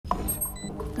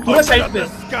पूरा साइड पे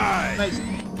nice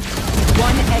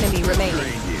One enemy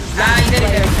remaining.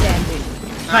 Player standing.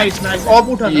 Nice nice of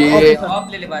उठाना of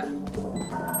ले ले बाद में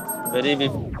Very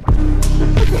big.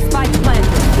 Spike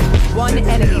planted. One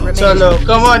enemy remaining. चलो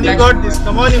come on you got this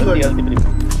come on you got this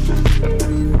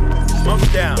Smoke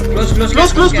down.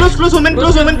 close women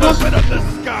close Open up the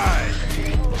sky.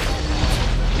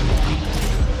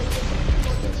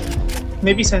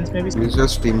 maybe sense He's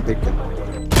just team taken.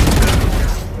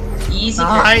 easy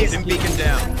nice Dim beacon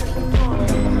down.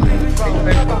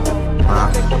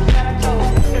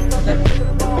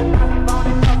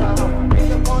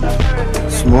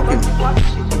 Smoking.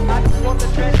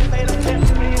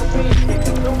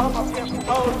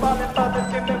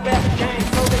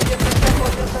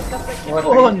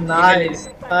 oh nice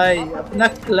भाई अपना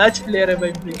clutch player है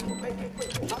भाई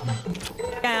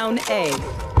Down A.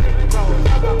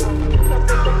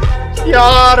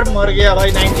 यार मर गया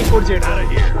भाई 94 jet Out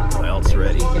of here. My ult's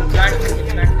ready.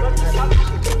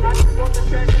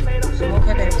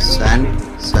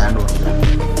 Sand only.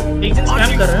 एक जन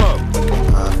स्पैम कर रहा है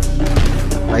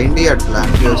Blindly at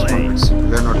plant here smokes.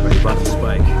 We are not very About bad. to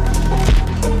spike.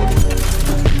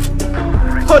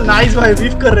 oh nice भाई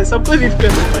वीव कर रहे सबको वीव कर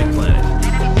रहे Spike planet.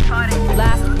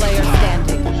 Last player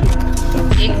standing.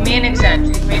 एक main एक्सैंड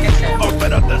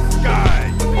Open up the sky.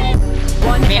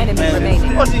 One enemy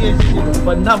remaining. और ये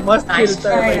बंदा मस्त खेलता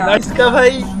है भाई नाइस का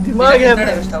भाई दिमाग है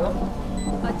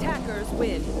Attackers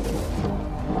win.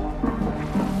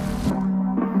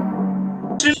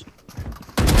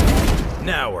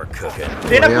 Now we're cooking.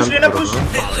 लेना पुश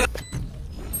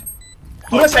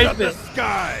पूरा साइड पे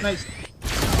Sky. Nice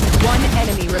One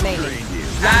enemy remaining.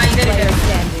 हां Player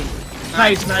standing.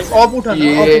 नाइस ऑफ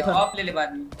उठाना ऑफ ले ले बाद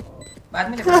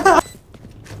में ले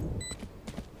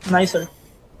nice sir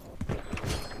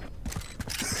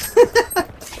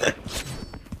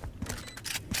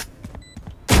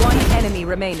One enemy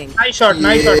remaining. Nice shot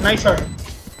nice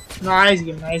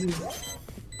game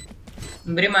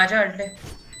brim आजा अल्टे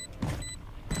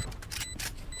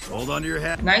Hold on to your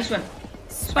hat. Nice one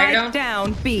Spike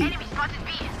down B.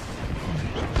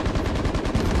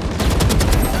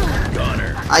 Gunner.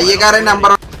 I got a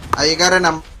number.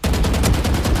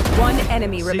 One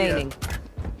enemy remaining.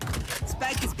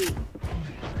 Spike is B.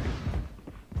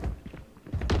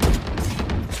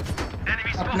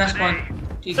 अपना spawn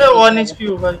ठीक है 1 HP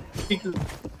भाई ठीक है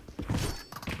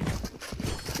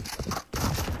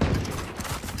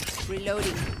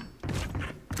Reloading.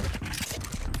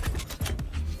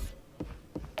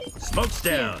 Smoke's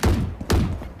down.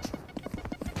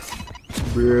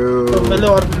 Bro. तो पहले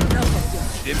और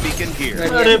Dim beacon here.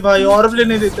 अरे भाई और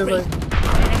लेने देते भाई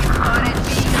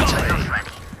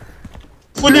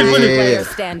fully Player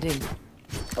standing.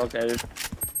 Okay.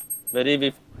 Very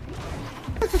big.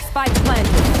 Spike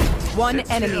planted. One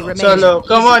enemy remaining. चलो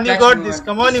come on you got this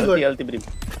Healthy brim.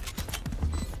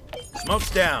 Smoke's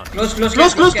down.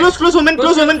 close women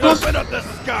Open up the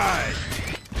sky.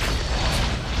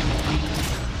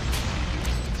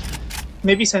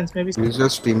 maybe sense He's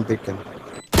just team taken.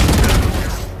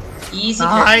 easy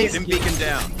nice Dim beacon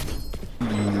down.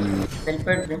 helped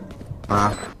brim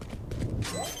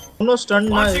no stun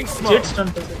ना Launching smoke. jet stun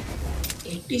पे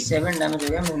 87 damage हो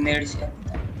गया मैं नेड से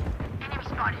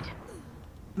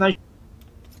nice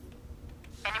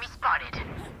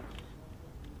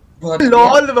बहुत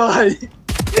lol भाई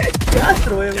क्या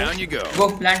throw है Down you go. वो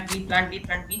plant B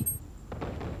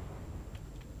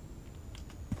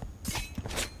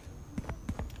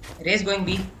race going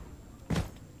be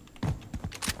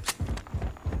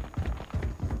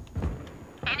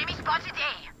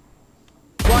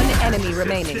One enemy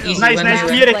remaining. Nice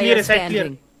clear है Player साइड क्लियर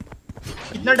standing.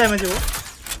 कितना डैमेज है वो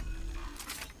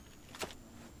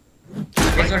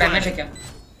रेस डैमेज है क्या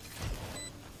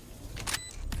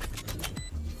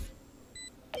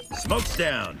Smoke's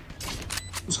down.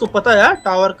 उसको पता है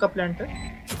टावर का प्लांट है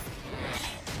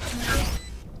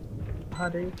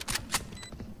अरे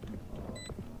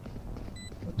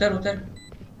उतर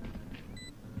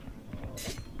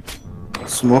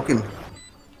Smoking.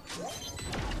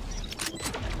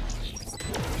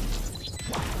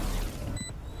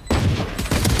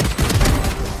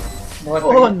 बहुत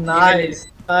ओह नाइस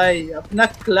भाई अपना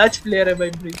क्लच प्लेयर है भाई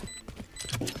ब्री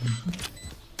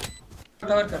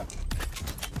कवर कर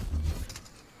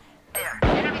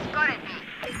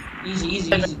easy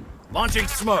Launching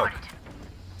smoke.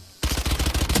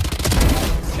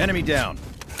 Enemy down.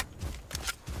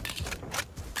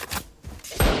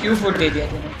 क्यों फुट दे दिया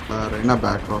तूने Reyna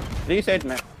back off. Reset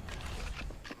man.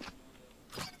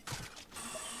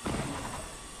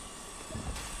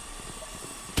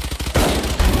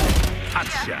 Hot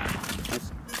shot.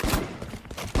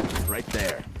 Right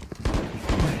there.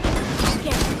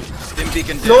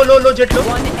 beacon low down. Low jet low.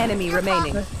 One enemy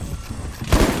remaining.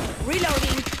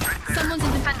 Reloading. Someone's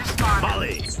in defender spawn.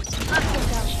 Molly.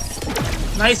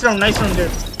 Nice round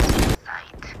jet.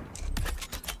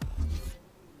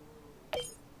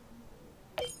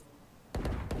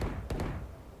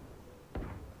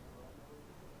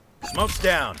 Smoke's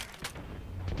down.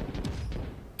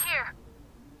 Here.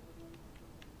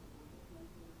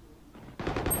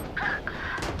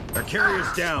 Our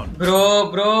carrier's down.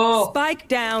 Bro. Spike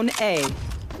down A.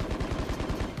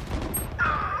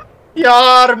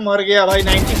 यार मर गया भाई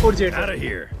 94 jet. Out of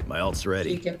here. My ult's ready.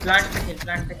 ठीक है plant पे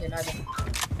खेला दे.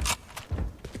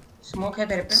 Smoke है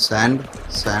तेरे पे.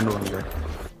 Sand one there.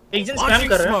 एक जन स्पैम Launching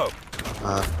कर रहा है. smoke.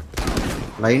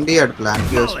 Line D at plan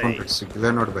की response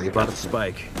सिग्नल नोट भाई बार.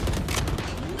 Spike.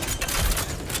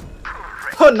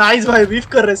 ओ नाइस भाई विफ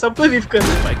कर रहे सब कोई विफ कर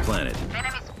रहे. Spike planted.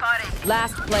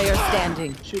 Last player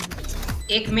standing.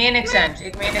 एक मेन एक sand.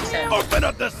 Open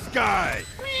up the sky.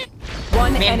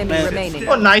 One Main enemy player. remaining.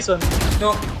 O nice one. तो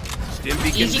Stim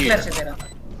beacon easy here. Clutch है तेरा.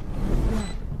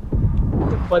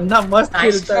 बंदा मस्त Nice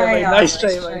खेलता है try भाई. यार, नाइस nice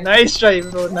ट्राई try. भाई. Nice try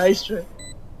bro. Nice try.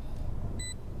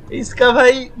 इसका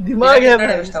भाई दिमाग है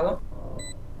भाई. था वो.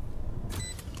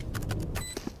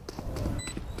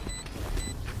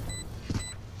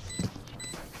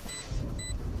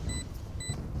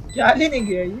 क्या लेने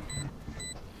गया ये?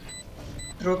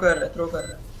 थ्रो कर रहा.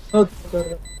 ओ कर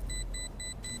रहा.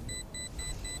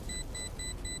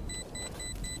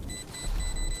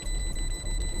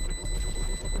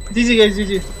 जी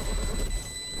गाइस.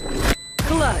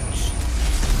 Clutch.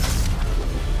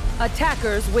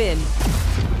 Attackers win.